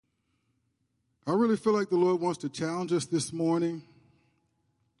I really feel like the Lord wants to challenge us this morning.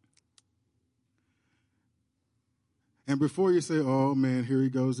 And before you say, oh, man, here he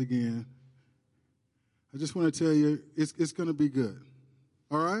goes again, I just want to tell you, it's going to be good.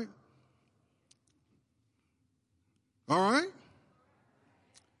 All right? All right?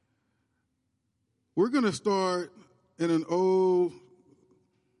 We're going to start in an Old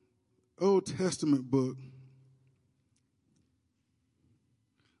Testament book,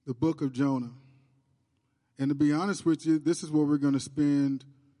 the book of Jonah. And to be honest with you, this is where we're going to spend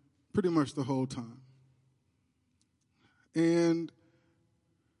pretty much the whole time. And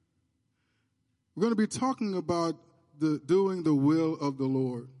we're going to be talking about doing the will of the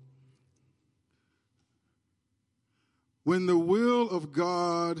Lord. When the will of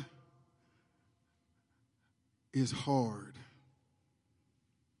God is hard.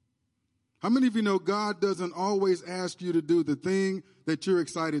 How many of you know God doesn't always ask you to do the thing that you're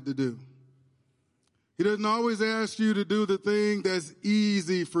excited to do? He doesn't always ask you to do the thing that's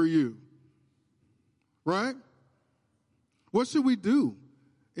easy for you. Right? What should we do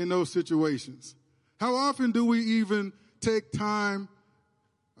in those situations? How often do we even take time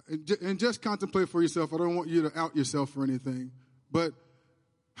and just contemplate for yourself? I don't want you to out yourself or anything, but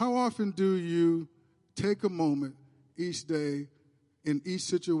how often do you take a moment each day in each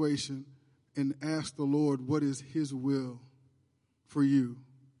situation and ask the Lord what is his will for you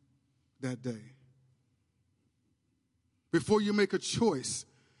that day? Before you make a choice,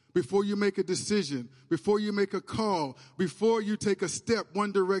 before you make a decision, before you make a call, before you take a step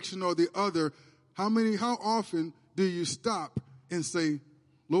one direction or the other, how often do you stop and say,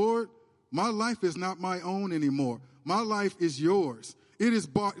 Lord, my life is not my own anymore. My life is yours. It is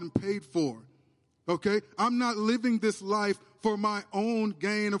bought and paid for. Okay? I'm not living this life for my own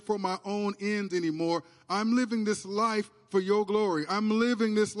gain or for my own ends anymore. I'm living this life for your glory. I'm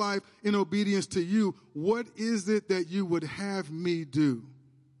living this life in obedience to you. What is it that you would have me do?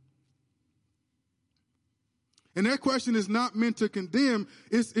 And that question is not meant to condemn.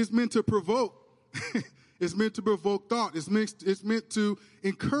 It's meant to provoke. It's meant to provoke thought. It's meant to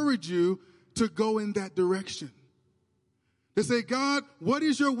encourage you to go in that direction. To say, God, what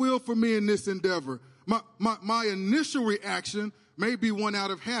is your will for me in this endeavor? My initial reaction may be one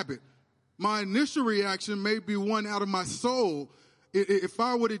out of habit. My initial reaction may be one out of my soul. If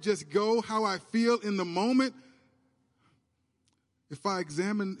I were to just go how I feel in the moment, if I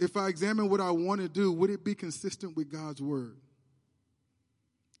examine what I want to do, would it be consistent with God's word?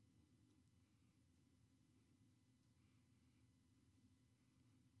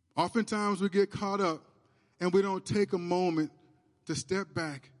 Oftentimes we get caught up and we don't take a moment to step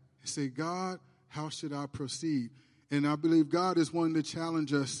back and say, God, how should I proceed? And I believe God is wanting to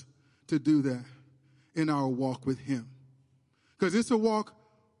challenge us to do that in our walk with him. Because it's a walk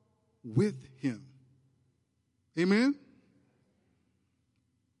with him. Amen?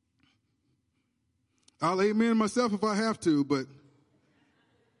 I'll amen myself if I have to, but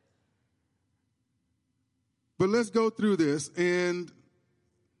let's go through this. And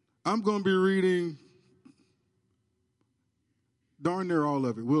I'm going to be reading darn near all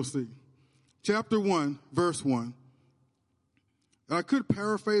of it. We'll see. Chapter 1, verse 1. I could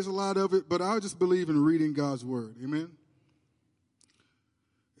paraphrase a lot of it, but I just believe in reading God's word. Amen?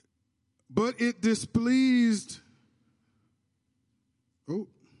 But it displeased,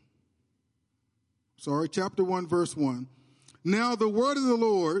 chapter 1, verse 1. Now the word of the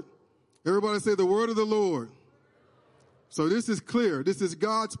Lord, everybody say the word of the Lord. So this is clear. This is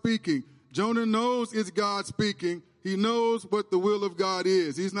God speaking. Jonah knows it's God speaking. He knows what the will of God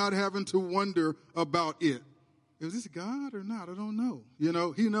is. He's not having to wonder about it. Is this God or not? I don't know.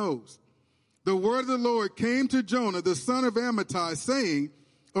 He knows. The word of the Lord came to Jonah, the son of Amittai, saying,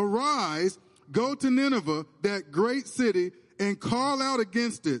 arise, go to Nineveh, that great city, and call out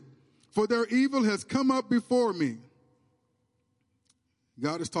against it, for their evil has come up before me.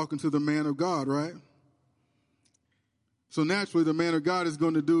 God is talking to the man of God, right? So naturally, the man of God is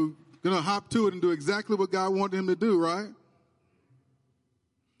going to hop to it and do exactly what God wanted him to do, right?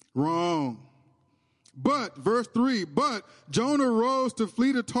 Wrong. But, verse 3, but Jonah rose to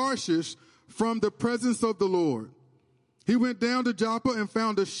flee to Tarshish from the presence of the Lord. He went down to Joppa and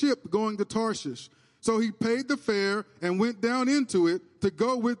found a ship going to Tarshish. So he paid the fare and went down into it to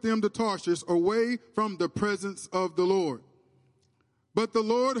go with them to Tarshish, away from the presence of the Lord. But the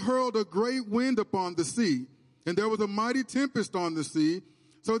Lord hurled a great wind upon the sea, and there was a mighty tempest on the sea,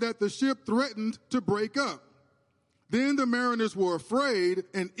 so that the ship threatened to break up. Then the mariners were afraid,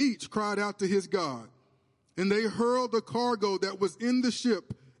 and each cried out to his God. And they hurled the cargo that was in the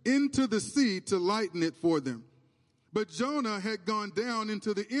ship into the sea to lighten it for them. But Jonah had gone down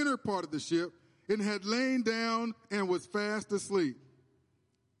into the inner part of the ship and had lain down and was fast asleep.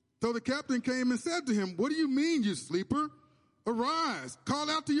 So the captain came and said to him, "What do you mean, you sleeper? Arise, call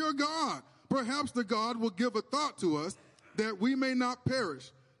out to your God. Perhaps the God will give a thought to us that we may not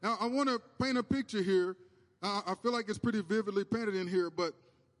perish." Now, I want to paint a picture here. I feel like it's pretty vividly painted in here, but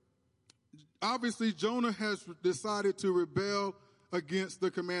obviously Jonah has decided to rebel against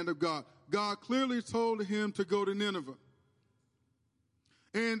the command of God. God clearly told him to go to Nineveh.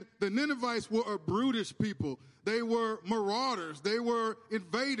 And the Ninevites were a brutish people. They were marauders. They were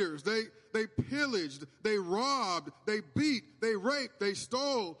invaders. They pillaged. They robbed. They beat. They raped. They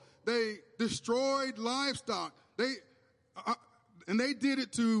stole. They destroyed livestock. And they did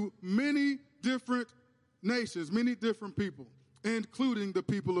it to many different nations, many different people, including the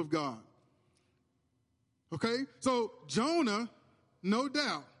people of God. Okay? So Jonah, no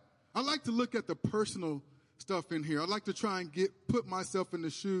doubt, I like to look at the personal stuff in here. I like to try and put myself in the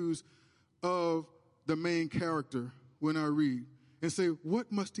shoes of the main character when I read and say,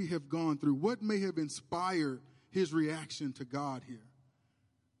 what must he have gone through? What may have inspired his reaction to God here?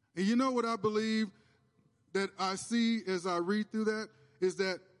 And you know what I believe that I see as I read through that is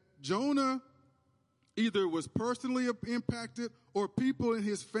that Jonah either was personally impacted or people in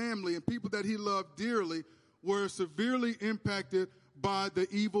his family and people that he loved dearly were severely impacted by the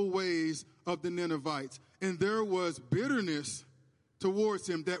evil ways of the Ninevites. And there was bitterness towards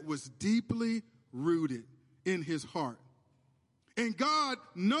him that was deeply rooted in his heart. And God,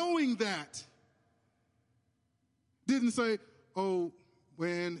 knowing that, didn't say, "Oh,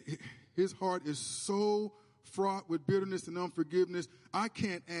 man, his heart is so fraught with bitterness and unforgiveness, I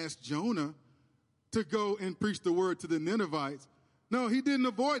can't ask Jonah to go and preach the word to the Ninevites." No, he didn't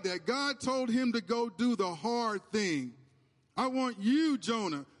avoid that. God told him to go do the hard thing. I want you,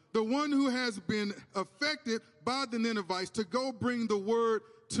 Jonah, the one who has been affected by the Ninevites, to go bring the word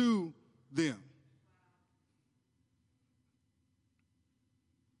to them.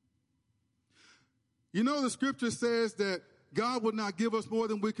 You know, the scripture says that God will not give us more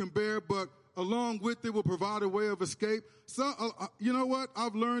than we can bear, but along with it will provide a way of escape. So, you know what?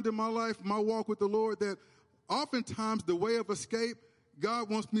 I've learned in my life, my walk with the Lord, that oftentimes the way of escape, God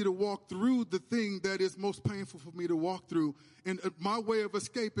wants me to walk through the thing that is most painful for me to walk through. And my way of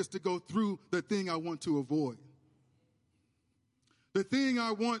escape is to go through the thing I want to avoid. The thing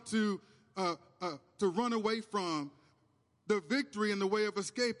I want to run away from. The victory and the way of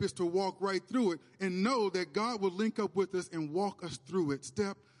escape is to walk right through it and know that God will link up with us and walk us through it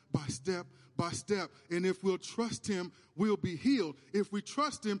step by step by step. And if we'll trust him, we'll be healed. If we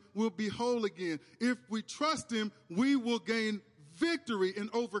trust him, we'll be whole again. If we trust him, we will gain victory and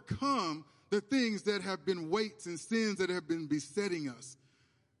overcome the things that have been weights and sins that have been besetting us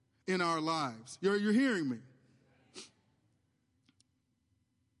in our lives. You're hearing me?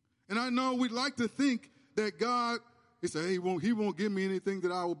 And I know we'd like to think that God, he said, hey, he won't give me anything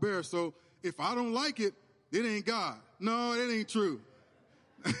that I will bear. So if I don't like it, it ain't God. No, it ain't true.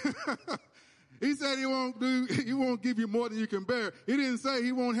 He said he won't give you more than you can bear. He didn't say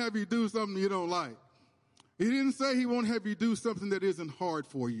he won't have you do something you don't like. He didn't say he won't have you do something that isn't hard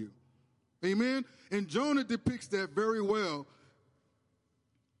for you. Amen? And Jonah depicts that very well.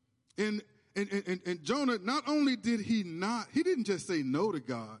 And Jonah, not only did he didn't just say no to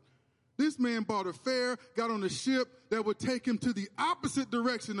God. This man bought a fare, got on a ship that would take him to the opposite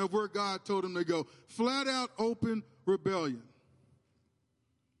direction of where God told him to go. Flat out open rebellion.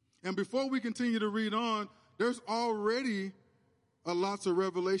 And before we continue to read on, there's already lots of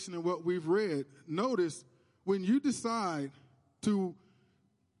revelation in what we've read. Notice, when you decide to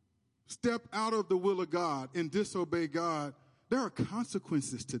step out of the will of God and disobey God, there are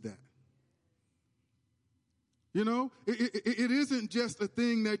consequences to that. You know, it isn't just a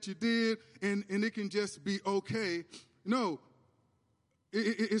thing that you did and it can just be okay. No,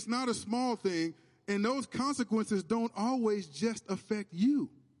 it's not a small thing, and those consequences don't always just affect you.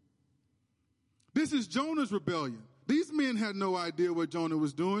 This is Jonah's rebellion. These men had no idea what Jonah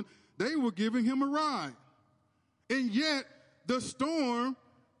was doing. They were giving him a ride. And yet, the storm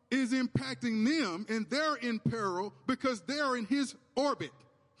is impacting them, and they're in peril because they're in his orbit.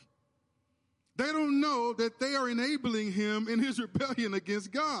 They don't know that they are enabling him in his rebellion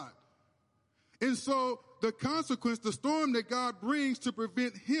against God. And so the consequence, the storm that God brings to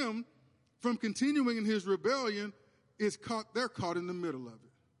prevent him from continuing in his rebellion, they're caught in the middle of it.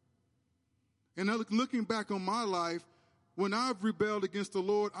 And looking back on my life, when I've rebelled against the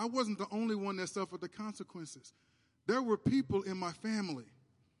Lord, I wasn't the only one that suffered the consequences. There were people in my family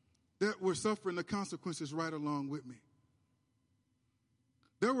that were suffering the consequences right along with me.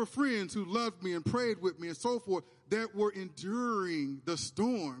 There were friends who loved me and prayed with me and so forth that were enduring the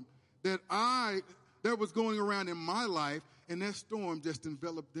storm that was going around in my life, and that storm just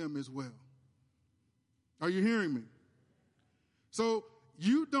enveloped them as well. Are you hearing me? So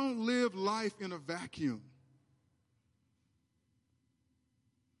you don't live life in a vacuum.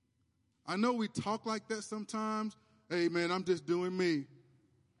 I know we talk like that sometimes. Hey, man, I'm just doing me.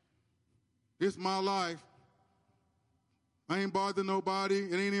 It's my life. I ain't bothering nobody.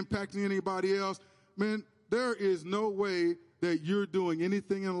 It ain't impacting anybody else. Man, there is no way that you're doing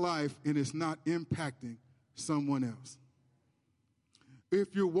anything in life and it's not impacting someone else.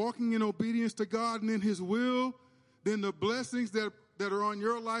 If you're walking in obedience to God and in his will, then the blessings that are on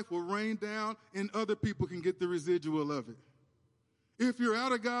your life will rain down and other people can get the residual of it. If you're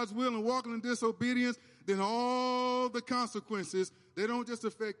out of God's will and walking in disobedience, then all the consequences, they don't just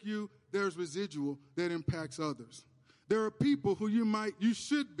affect you, there's residual that impacts others. There are people who you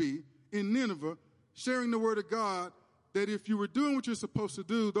should be in Nineveh sharing the word of God, that if you were doing what you're supposed to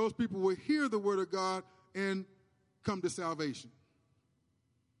do, those people will hear the word of God and come to salvation.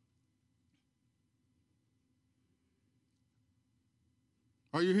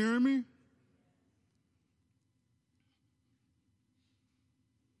 Are you hearing me?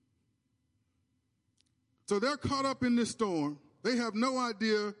 So they're caught up in this storm. They have no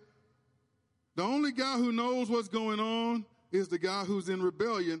idea. The only guy who knows what's going on is the guy who's in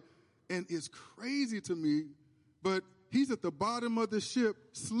rebellion. And it's crazy to me, but he's at the bottom of the ship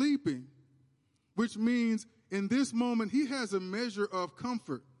sleeping, which means in this moment he has a measure of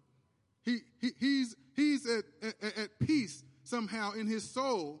comfort. He's at peace somehow in his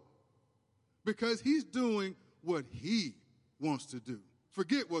soul because he's doing what he wants to do.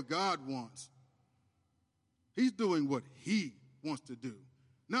 Forget what God wants. He's doing what he wants to do.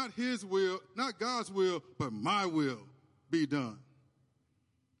 Not his will, not God's will, but my will be done.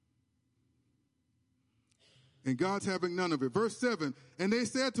 And God's having none of it. Verse 7, and they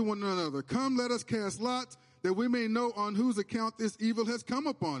said to one another, come, let us cast lots, that we may know on whose account this evil has come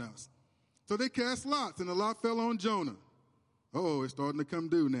upon us. So they cast lots, and the lot fell on Jonah. Oh, it's starting to come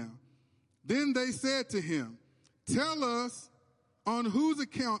due now. Then they said to him, tell us on whose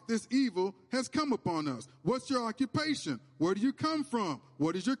account this evil has come upon us. What's your occupation? Where do you come from?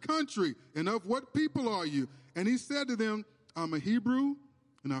 What is your country? And of what people are you? And he said to them, I'm a Hebrew,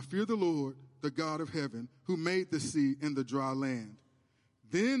 and I fear the Lord, the God of heaven, who made the sea and the dry land.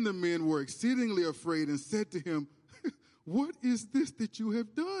 Then the men were exceedingly afraid and said to him, what is this that you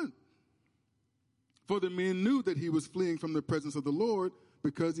have done? For the men knew that he was fleeing from the presence of the Lord,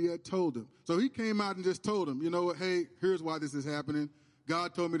 because he had told them. So he came out and just told them, you know what, hey, here's why this is happening.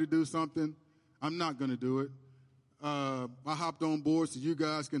 God told me to do something. I'm not going to do it. I hopped on board so you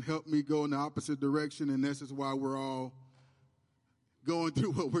guys can help me go in the opposite direction, and this is why we're all going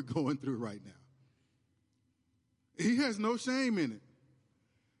through what we're going through right now. He has no shame in it.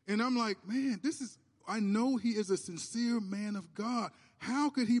 And I'm like, man, I know he is a sincere man of God.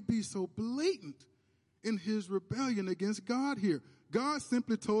 How could he be so blatant in his rebellion against God here? God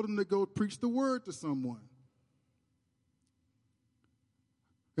simply told him to go preach the word to someone.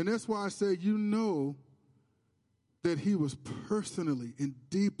 And that's why I say, you know that he was personally and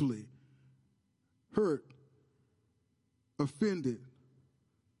deeply hurt, offended,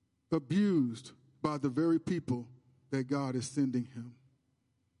 abused by the very people that God is sending him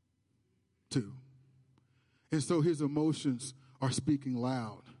to. And so his emotions are speaking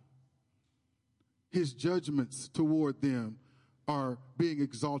loud. His judgments toward them are being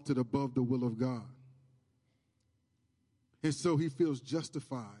exalted above the will of God. And so he feels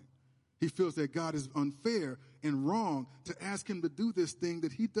justified. He feels that God is unfair and wrong to ask him to do this thing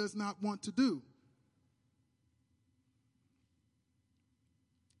that he does not want to do.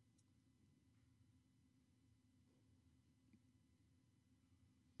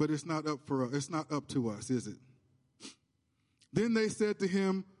 But it's not up for us. It's not up to us, is it? Then they said to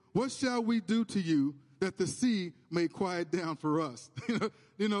him, what shall we do to you that the sea may quiet down for us?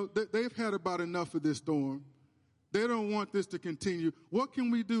 They've had about enough of this storm. They don't want this to continue. What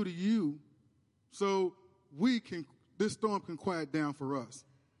can we do to you so this storm can quiet down for us?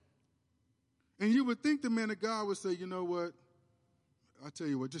 And you would think the man of God would say, you know what? I tell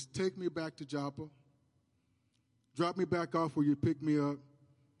you what, just take me back to Joppa. Drop me back off where you pick me up.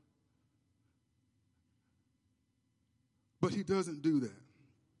 But he doesn't do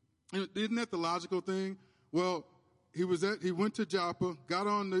that. Isn't that the logical thing? Well, he went to Joppa, got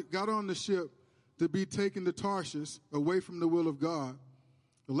on the ship to be taken to Tarshish, away from the will of God.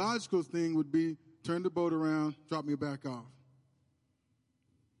 The logical thing would be turn the boat around, drop me back off.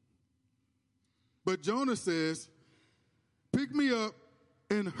 But Jonah says, pick me up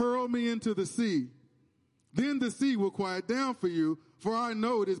and hurl me into the sea. Then the sea will quiet down for you, For I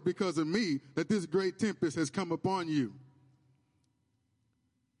know it is because of me that this great tempest has come upon you.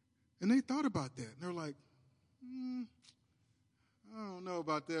 And they thought about that. And they're like, I don't know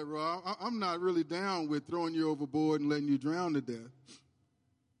about that, Rob. I'm not really down with throwing you overboard and letting you drown to death.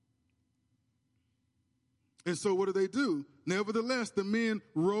 And so what do? Nevertheless, the men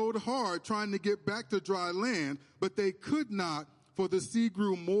rowed hard trying to get back to dry land, but they could not, for the sea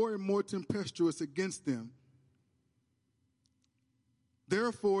grew more and more tempestuous against them.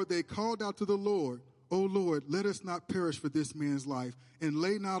 Therefore they called out to the Lord, O Lord, let us not perish for this man's life, and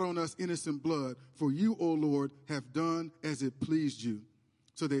lay not on us innocent blood, for you, O Lord, have done as it pleased you.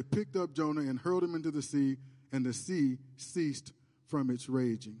 So they picked up Jonah and hurled him into the sea, and the sea ceased from its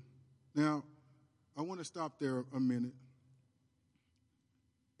raging. Now, I want to stop there a minute.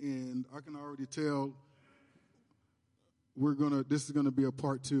 And I can already tell this is going to be a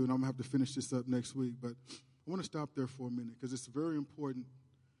part 2, and I'm going to have to finish this up next week. But I want to stop there for a minute because it's very important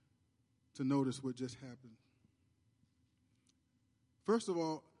to notice what just happened. First of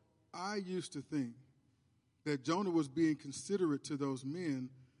all, I used to think that Jonah was being considerate to those men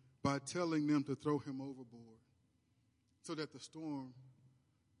by telling them to throw him overboard so that the storm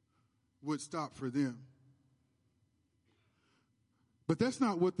would stop for them. But that's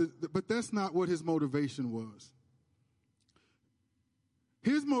not what his motivation was.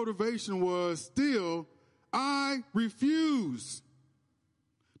 His motivation was still, I refuse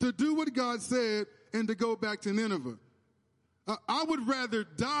to do what God said and to go back to Nineveh. I would rather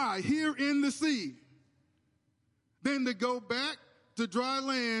die here in the sea than to go back to dry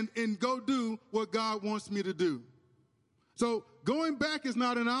land and go do what God wants me to do. So going back is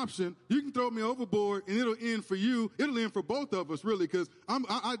not an option. You can throw me overboard and it'll end for you. It'll end for both of us, really, because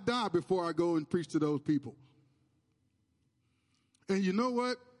I die before I go and preach to those people. And you know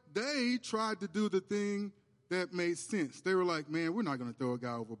what? They tried to do the thing that made sense. They were like, man, we're not going to throw a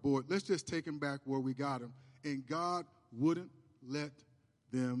guy overboard. Let's just take him back where we got him. And God wouldn't let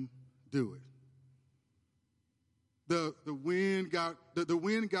them do it. The wind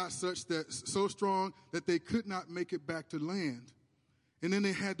got so strong that they could not make it back to land. And then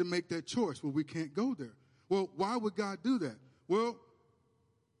they had to make that choice. Well, we can't go there. Well, why would God do that? Well,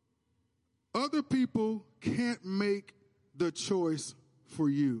 other people can't make the choice for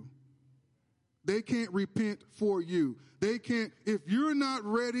you. They can't repent for you. They can't, if you're not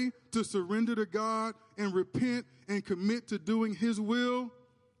ready to surrender to God and repent and commit to doing his will,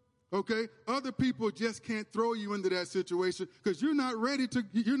 okay, other people just can't throw you into that situation because you're not ready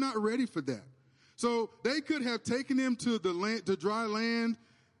for that. So they could have taken him to to dry land,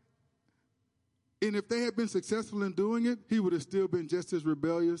 and if they had been successful in doing it, he would have still been just as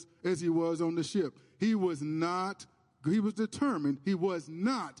rebellious as he was on the ship. He was determined he was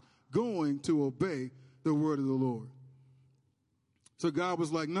not going to obey the word of the Lord. So God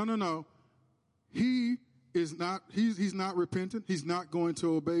was like, no. He's not repentant. He's not going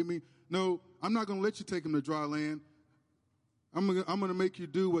to obey me. No, I'm not going to let you take him to dry land. I'm going to make you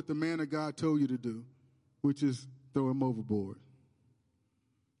do what the man of God told you to do, which is throw him overboard.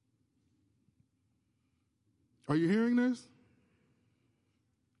 Are you hearing this?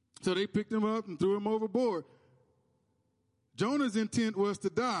 So they picked him up and threw him overboard. Jonah's intent was to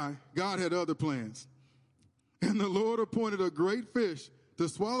die. God had other plans. And the Lord appointed a great fish to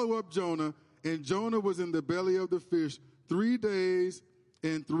swallow up Jonah, and Jonah was in the belly of the fish 3 days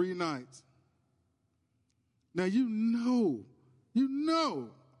and 3 nights. Now you know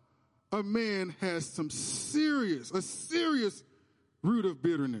a man has a serious root of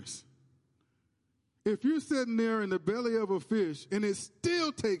bitterness. If you're sitting there in the belly of a fish and it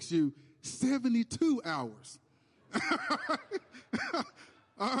still takes you 72 hours.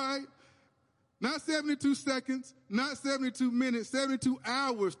 All right? Not 72 seconds, not 72 minutes, 72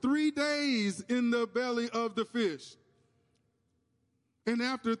 hours, 3 days in the belly of the fish. And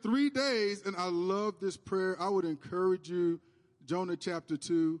after 3 days, and I love this prayer, I would encourage you, Jonah chapter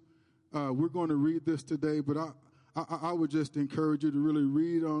 2, we're going to read this today, but I would just encourage you to really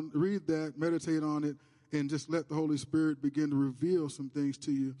read that, meditate on it, and just let the Holy Spirit begin to reveal some things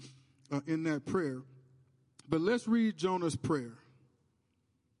to you in that prayer. But let's read Jonah's prayer.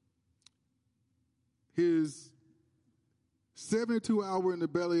 His 72-hour in the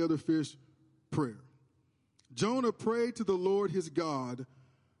belly of the fish prayer. Jonah prayed to the Lord his God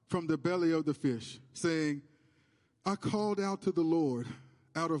from the belly of the fish, saying, I called out to the Lord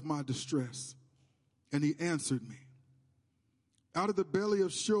out of my distress, and he answered me. Out of the belly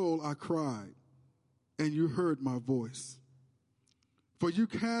of Sheol I cried, and you heard my voice. For you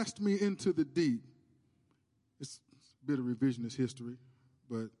cast me into the deep. It's a bit of revisionist history,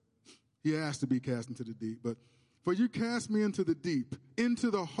 but he asked to be cast into the deep. But For you cast me into the deep, into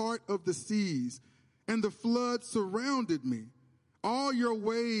the heart of the seas, and the flood surrounded me. All your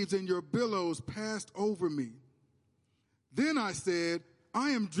waves and your billows passed over me. Then I said, I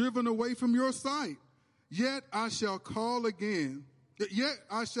am driven away from your sight. Yet I shall again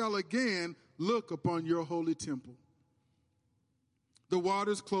look upon your holy temple. The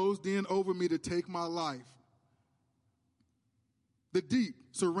waters closed in over me to take my life. The deep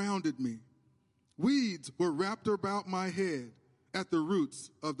surrounded me. Weeds were wrapped about my head at the roots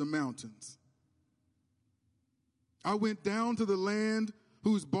of the mountains. I went down to the land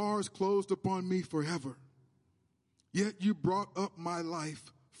whose bars closed upon me forever. Yet you brought up my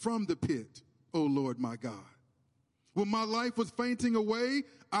life from the pit, O Lord my God. When my life was fainting away,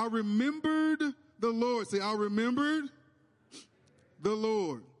 I remembered the Lord. Say, I remembered the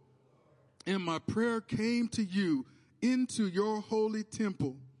Lord. And my prayer came to you into your holy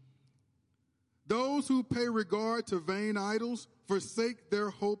temple. Those who pay regard to vain idols forsake their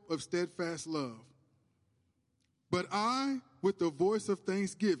hope of steadfast love. But I, with the voice of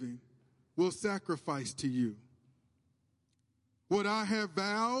thanksgiving, will sacrifice to you. What I have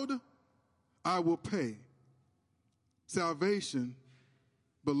vowed, I will pay. Salvation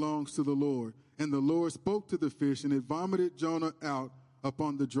belongs to the Lord. And the Lord spoke to the fish, and it vomited Jonah out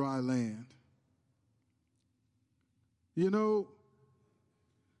upon the dry land. You know,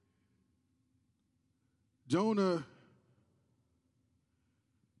 Jonah,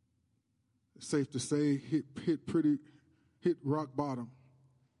 safe to say, hit rock bottom.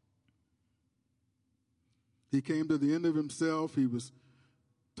 He came to the end of himself. He was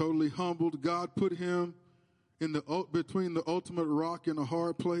totally humbled. God put him between the ultimate rock and a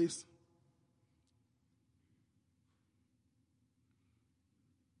hard place.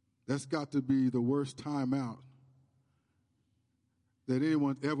 That's got to be the worst time out that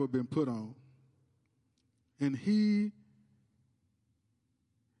anyone's ever been put on. And he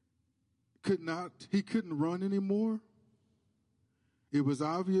couldn't run anymore. It was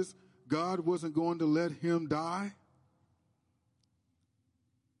obvious God wasn't going to let him die.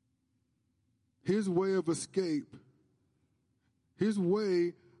 His way of escape, his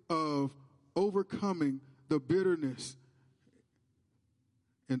way of overcoming the bitterness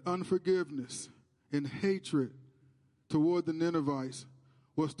and unforgiveness and hatred toward the Ninevites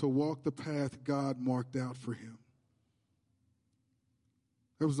was to walk the path God marked out for him.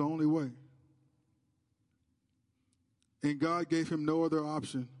 That was the only way. And God gave him no other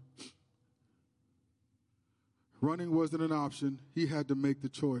option. Running wasn't an option. He had to make the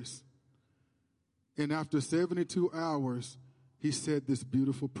choice. And after 72 hours, he said this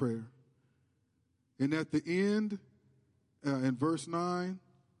beautiful prayer. And at the end, in verse 9,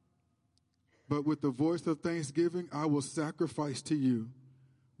 but with the voice of thanksgiving, I will sacrifice to you.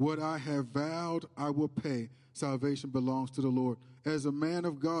 What I have vowed, I will pay. Salvation belongs to the Lord. As a man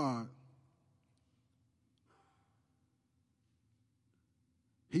of God,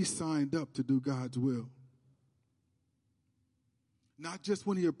 he signed up to do God's will. Not just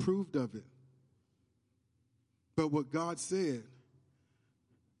when he approved of it, but what God said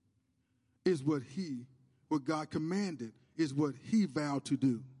is what God commanded is what he vowed to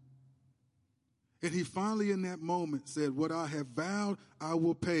do. And he finally in that moment said, what I have vowed, I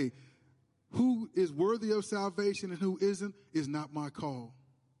will pay. Who is worthy of salvation and who isn't is not my call.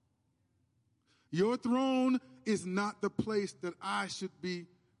 Your throne is not the place that I should be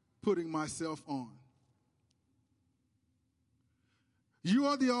putting myself on. You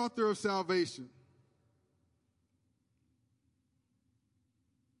are the author of salvation.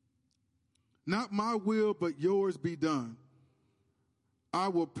 Not my will, but yours be done. I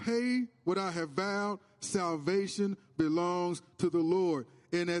will pay what I have vowed. Salvation belongs to the Lord.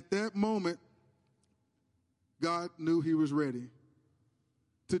 And at that moment, God knew he was ready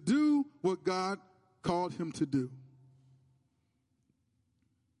to do what God called him to do.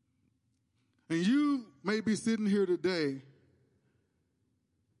 And you may be sitting here today,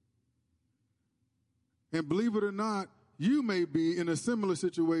 and believe it or not, you may be in a similar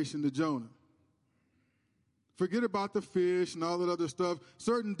situation to Jonah. Forget about the fish and all that other stuff.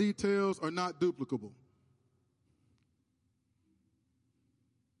 Certain details are not duplicable.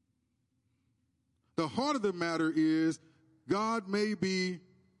 The heart of the matter is God may be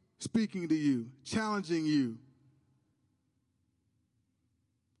speaking to you, challenging you,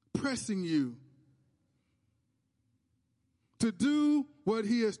 pressing you to do what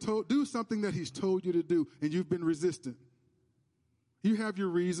he has told, do something that he's told you to do, and you've been resistant. You have your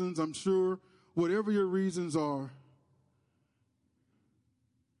reasons, I'm sure. Whatever your reasons are,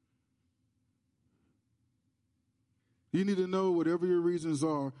 you need to know whatever your reasons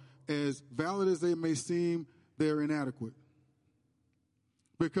are, as valid as they may seem, they're inadequate.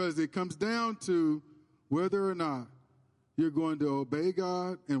 Because it comes down to whether or not you're going to obey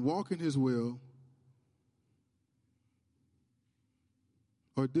God and walk in his will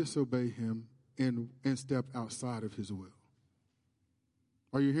or disobey him and step outside of his will.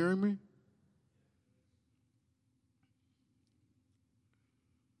 Are you hearing me?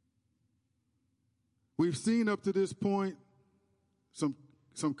 We've seen up to this point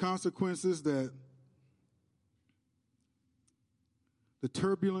some consequences that the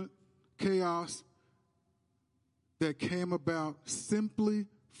turbulent chaos that came about simply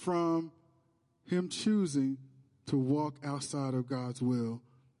from him choosing to walk outside of God's will,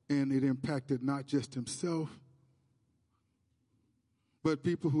 and it impacted not just himself, but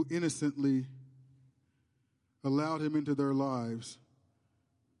people who innocently allowed him into their lives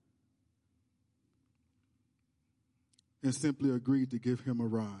and simply agreed to give him a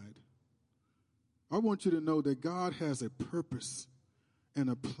ride. I want you to know that God has a purpose and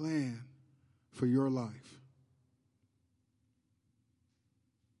a plan for your life.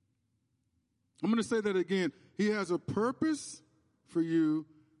 I'm going to say that again. He has a purpose for you.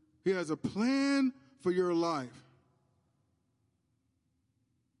 He has a plan for your life.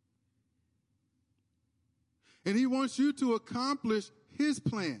 And he wants you to accomplish his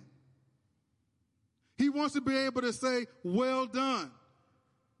plan. He wants to be able to say, well done,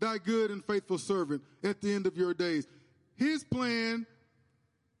 thy good and faithful servant, at the end of your days. His plan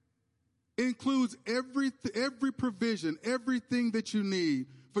includes every provision, everything that you need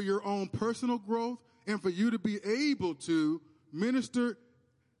for your own personal growth and for you to be able to minister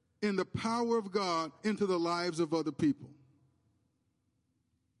in the power of God into the lives of other people.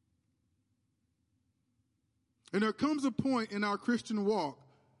 And there comes a point in our Christian walk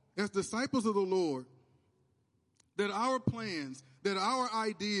as disciples of the Lord that our plans, that our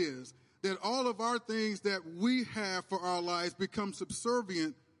ideas, that all of our things that we have for our lives become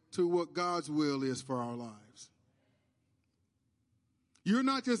subservient to what God's will is for our lives. You're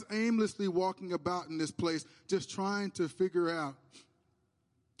not just aimlessly walking about in this place, just trying to figure out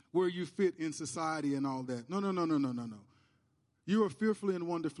where you fit in society and all that. No. You are fearfully and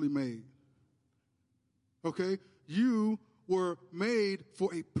wonderfully made. Okay? You were made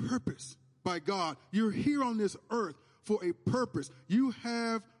for a purpose by God. You're here on this earth for a purpose. You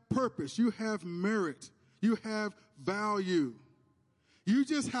have purpose. You have merit. You have value. You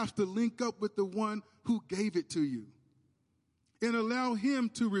just have to link up with the one who gave it to you and allow him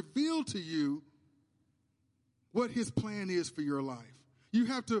to reveal to you what his plan is for your life. You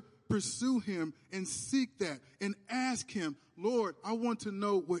have to pursue him and seek that and ask him, Lord, I want to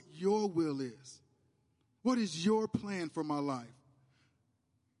know what your will is. What is your plan for my life?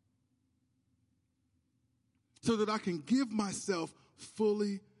 So that I can give myself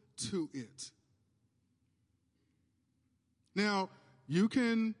fully to it. Now, you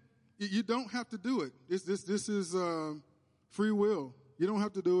don't have to do it. This is free will. You don't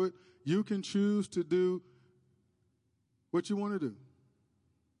have to do it. You can choose to do what you want to do.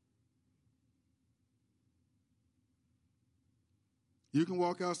 You can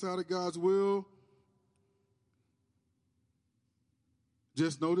walk outside of God's will.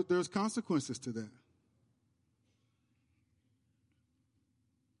 Just know that there's consequences to that.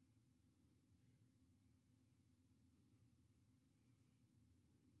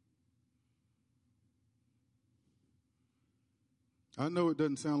 I know it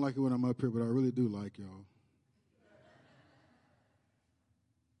doesn't sound like it when I'm up here, but I really do like y'all.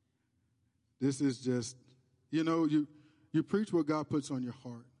 This is just, you preach what God puts on your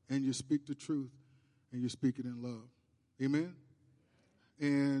heart, and you speak the truth, and you speak it in love. Amen?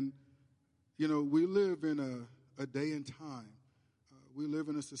 And, we live in a day and time. We live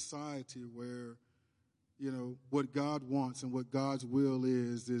in a society where, what God wants and what God's will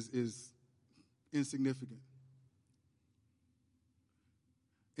is insignificant.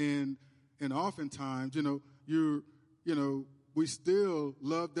 And oftentimes, we still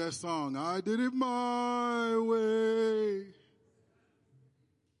love that song, I did it my way.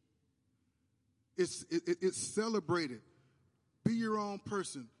 It's celebrated. Be your own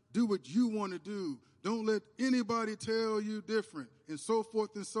person. Do what you want to do. Don't let anybody tell you different, and so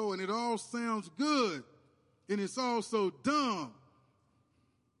forth and so on. And it all sounds good, and it's all so dumb.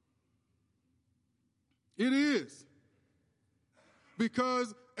 It is.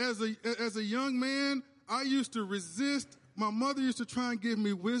 Because as a young man, I used to resist. My mother used to try and give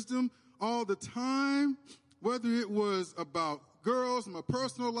me wisdom all the time, whether it was about girls, my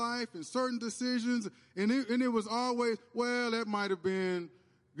personal life, and certain decisions. And it was always, well, that might have been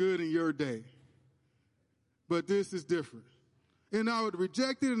good in your day, but this is different. And I would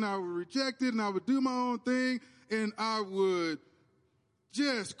reject it, and I would reject it, and I would do my own thing, and I would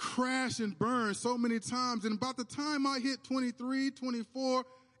just crash and burn so many times. And about the time I hit 23, 24,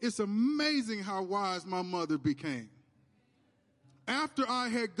 it's amazing how wise my mother became. After I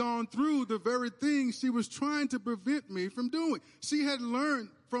had gone through the very thing she was trying to prevent me from doing. She had learned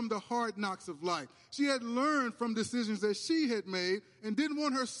from the hard knocks of life. She had learned from decisions that she had made and didn't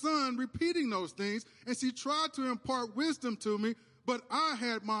want her son repeating those things. And she tried to impart wisdom to me, but I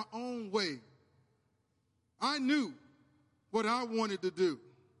had my own way. I knew what I wanted to do.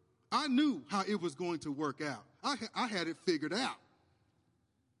 I knew how it was going to work out. I had it figured out.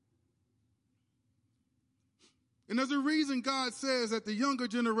 And there's a reason God says that the younger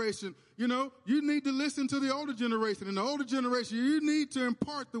generation, you need to listen to the older generation. And the older generation, you need to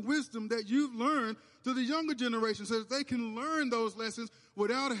impart the wisdom that you've learned to the younger generation so that they can learn those lessons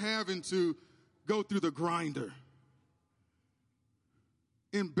without having to go through the grinder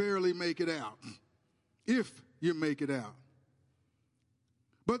and barely make it out, if you make it out.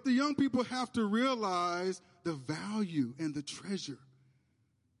 But the young people have to realize the value and the treasure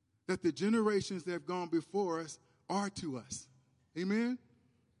that the generations that have gone before us are to us. Amen?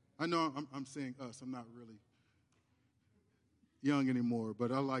 I know I'm saying us. I'm not really young anymore,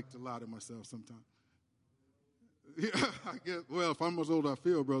 but I like to lie to myself sometimes. Yeah, I guess, well, if I'm as old as I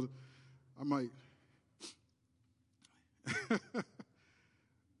feel, brother, I might.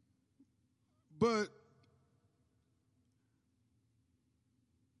 But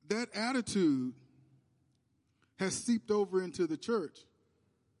that attitude has seeped over into the church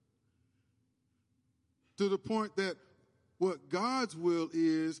to the point that what God's will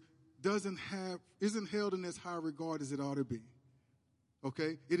is isn't held in as high regard as it ought to be.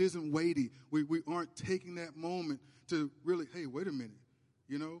 Okay? It isn't weighty. We aren't taking that moment to really, hey, wait a minute.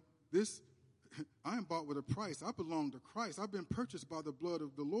 I am bought with a price. I belong to Christ. I've been purchased by the blood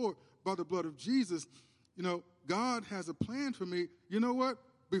of the Lord, by the blood of Jesus. God has a plan for me. You know what?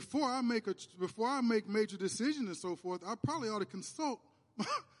 Before I make major decisions and so forth, I probably ought to consult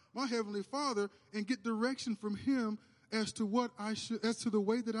my Heavenly Father and get direction from Him as to the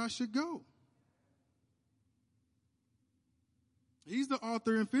way that I should go. He's the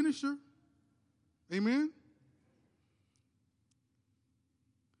author and finisher. Amen?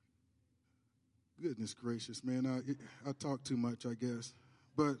 Goodness gracious, man. I talk too much, I guess.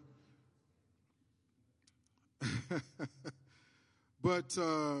 But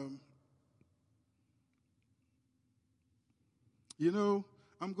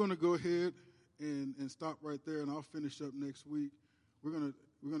I'm going to go ahead and stop right there, and I'll finish up next week. We're going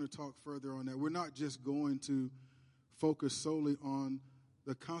to talk further on that. We're not just going to focus solely on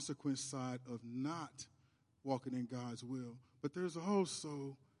the consequence side of not walking in God's will, but there's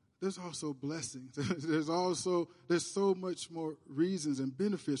also blessings. there's so much more reasons and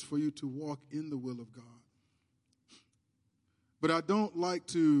benefits for you to walk in the will of God. But I don't like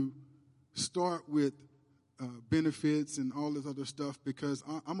to start with benefits and all this other stuff, because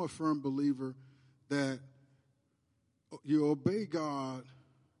I'm a firm believer that you obey God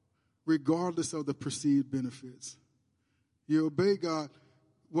regardless of the perceived benefits. You obey God.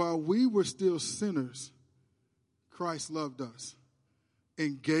 While we were still sinners, Christ loved us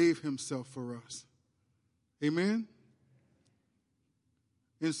and gave Himself for us. Amen?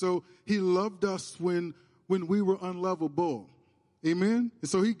 And so He loved us when we were unlovable. Amen? And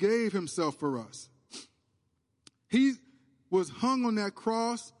so He gave Himself for us. He was hung on that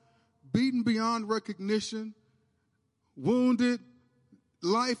cross, beaten beyond recognition, wounded,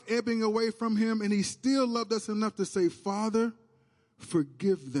 life ebbing away from Him, and He still loved us enough to say, Father,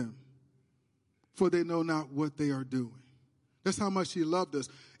 forgive them, for they know not what they are doing. That's how much He loved us.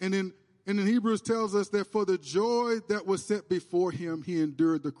 And then Hebrews tells us that for the joy that was set before Him, He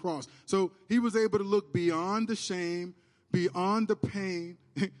endured the cross. So He was able to look beyond the shame, beyond the pain,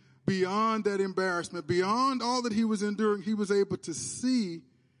 beyond that embarrassment, beyond all that He was enduring. He was able to see,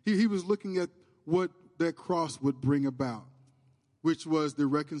 he was looking at what that cross would bring about, which was the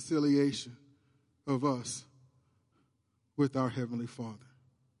reconciliation of us with our Heavenly Father.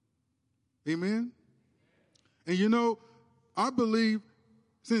 Amen? And I believe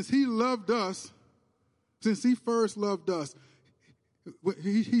since He loved us, since He first loved us,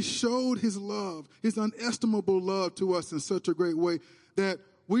 He showed His love, His unestimable love to us in such a great way that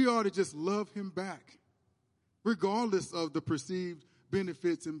we ought to just love Him back, regardless of the perceived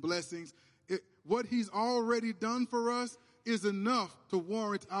benefits and blessings. What He's already done for us is enough to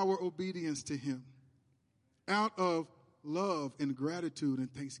warrant our obedience to Him out of love and gratitude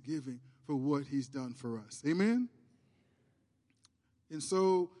and thanksgiving for what He's done for us. Amen? And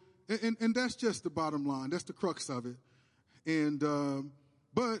so, and that's just the bottom line. That's the crux of it. And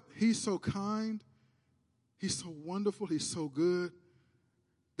but he's so kind, he's so wonderful, he's so good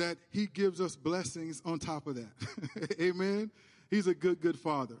that he gives us blessings on top of that. Amen. He's a good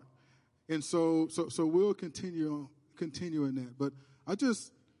father. And so we'll continue in that. But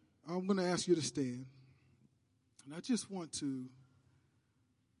I'm going to ask you to stand. And I just want to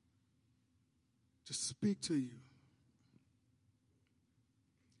just speak to you.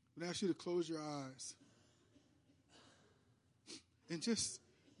 I'm going to ask you to close your eyes and just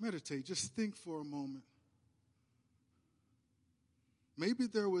meditate. Just think for a moment. Maybe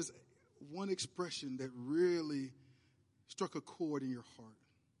there was one expression that really struck a chord in your heart.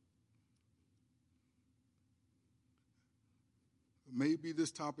 Maybe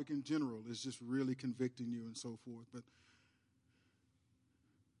this topic in general is just really convicting you and so forth. But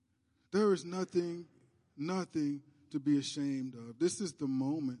there is nothing to be ashamed of. This is the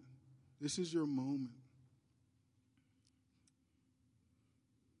moment. This is your moment.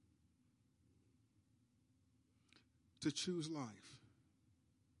 To choose life.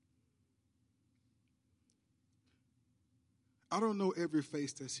 I don't know every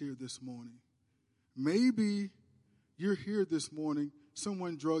face that's here this morning. Maybe you're here this morning,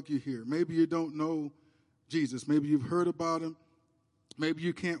 someone drug you here. Maybe you don't know Jesus. Maybe you've heard about him. Maybe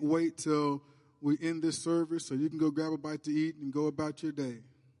you can't wait till we end this service so you can go grab a bite to eat and go about your day.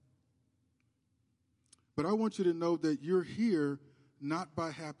 But I want you to know that you're here not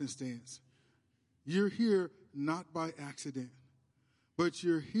by happenstance. You're here not by accident. But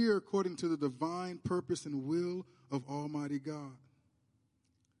you're here according to the divine purpose and will of Almighty God.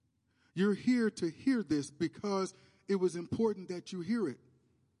 You're here to hear this because it was important that you hear it.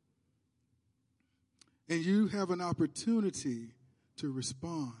 And you have an opportunity to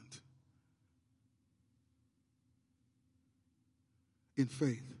respond in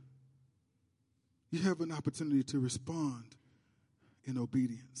faith. You have an opportunity to respond in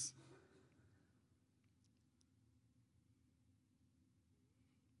obedience.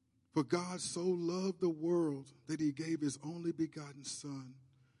 For God so loved the world that he gave his only begotten Son,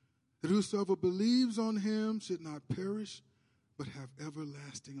 that whosoever believes on him should not perish, but have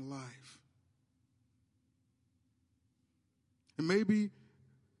everlasting life. And maybe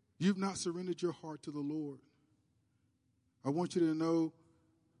you've not surrendered your heart to the Lord. I want you to know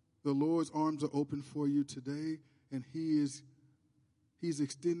the Lord's arms are open for you today, and he's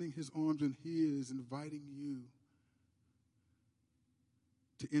extending his arms, and he is inviting you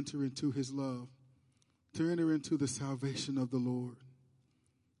to enter into his love, to enter into the salvation of the Lord,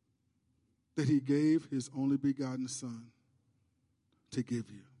 that he gave his only begotten Son to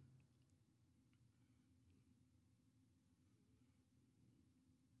give you.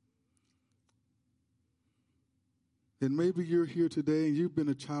 And maybe you're here today and you've been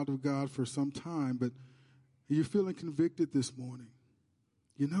a child of God for some time, but you're feeling convicted this morning.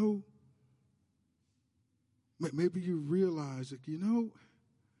 You know, maybe you realize that,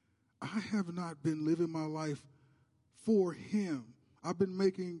 I have not been living my life for him. I've been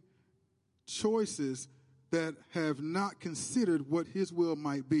making choices that have not considered what his will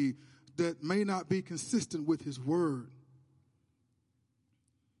might be, that may not be consistent with his word.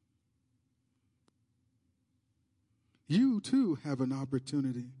 You too have an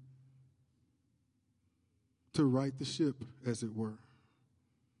opportunity to right the ship, as it were.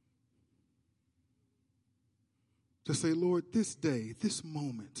 To say, Lord, this day, this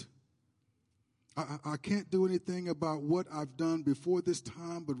moment, I can't do anything about what I've done before this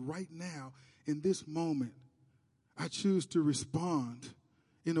time, but right now, in this moment, I choose to respond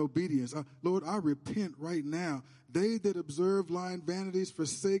in obedience. Lord, I repent right now. They that observe lying vanities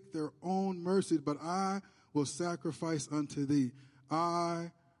forsake their own mercy, but I will sacrifice unto thee.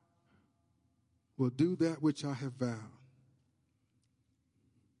 I will do that which I have vowed.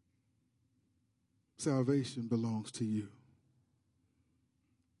 Salvation belongs to you.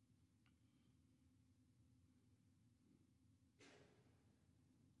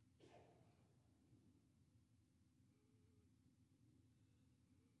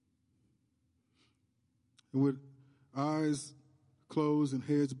 And with eyes closed and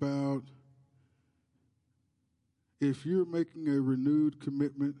heads bowed, if you're making a renewed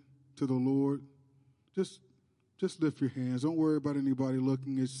commitment to the Lord, just lift your hands. Don't worry about anybody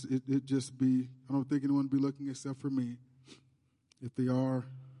looking. It just be, I don't think anyone will be looking except for me. If they are,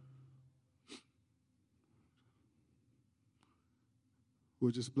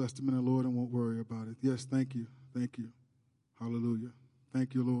 we'll just bless them in the Lord and won't worry about it. Yes, thank you. Thank you. Hallelujah.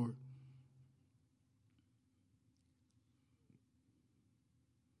 Thank you, Lord.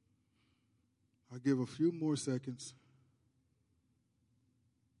 I'll give a few more seconds.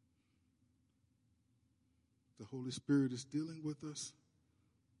 The Holy Spirit is dealing with us,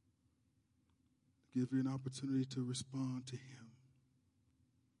 give you an opportunity to respond to him.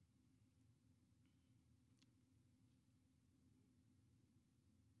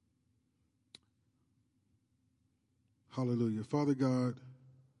 Hallelujah. Father God,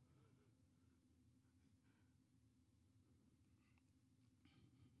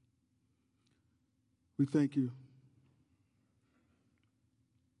 we thank you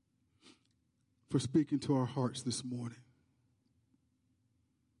for speaking to our hearts this morning.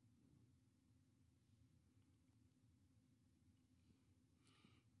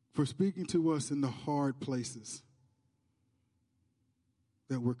 For speaking to us in the hard places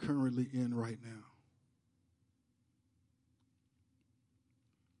that we're currently in right now.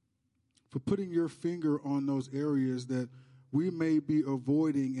 For putting your finger on those areas that we may be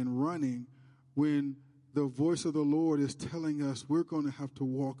avoiding and running when the voice of the Lord is telling us we're going to have to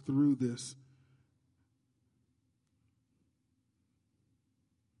walk through this.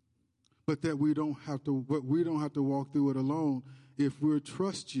 But that we don't have to walk through it alone if we'll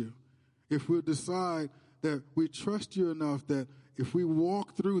trust you. If we'll decide that we trust you enough that if we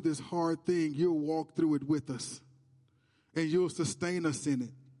walk through this hard thing, you'll walk through it with us. And you'll sustain us in it.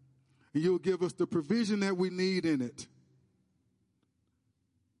 And you'll give us the provision that we need in it.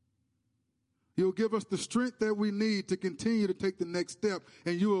 You'll give us the strength that we need to continue to take the next step.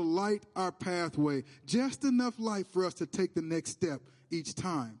 And you will light our pathway. Just enough light for us to take the next step each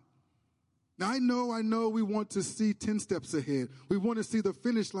time. Now, I know we want to see 10 steps ahead. We want to see the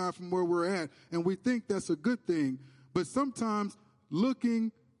finish line from where we're at. And we think that's a good thing. But sometimes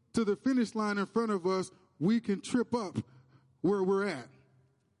looking to the finish line in front of us, we can trip up where we're at.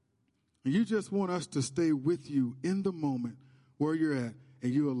 And you just want us to stay with you in the moment where you're at.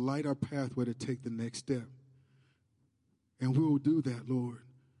 And you will light our pathway to take the next step. And we will do that, Lord.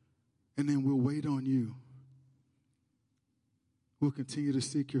 And then we'll wait on you. We'll continue to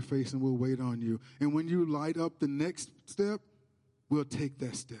seek your face and we'll wait on you. And when you light up the next step, we'll take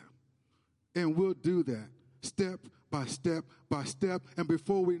that step. And we'll do that step by step by step. And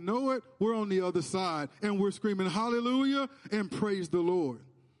before we know it, we're on the other side. And we're screaming hallelujah and praise the Lord.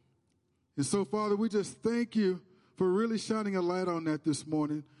 And so, Father, we just thank you for really shining a light on that this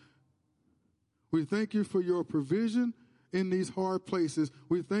morning. We thank you for your provision in these hard places.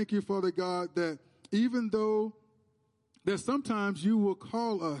 We thank you, Father God, that even though that sometimes you will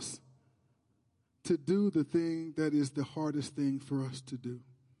call us to do the thing that is the hardest thing for us to do.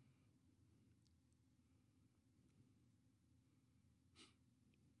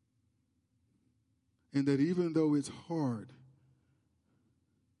 And that even though it's hard,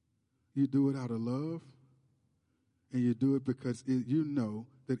 you do it out of love, and you do it because you know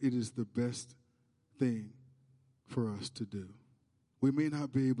that it is the best thing for us to do. We may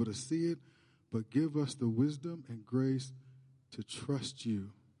not be able to see it, but give us the wisdom and grace to trust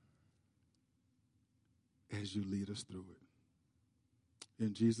you as you lead us through it.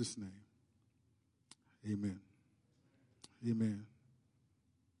 In Jesus' name, amen. Amen.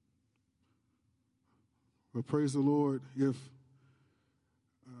 Well, praise the Lord. If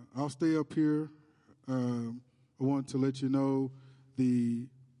I'll stay up here, I want to let you know the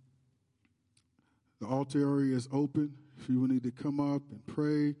altar area is open. If you need to come up and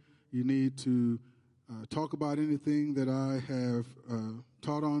pray, you need to talk about anything that I have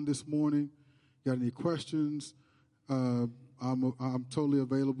taught on this morning. Got any questions? I'm totally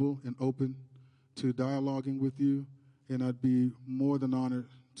available and open to dialoguing with you, and I'd be more than honored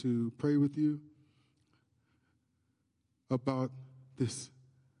to pray with you about this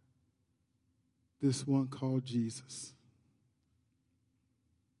one called Jesus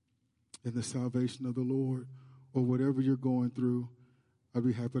and the salvation of the Lord, or whatever you're going through. I'd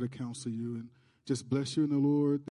be happy to counsel you and just bless you in the Lord.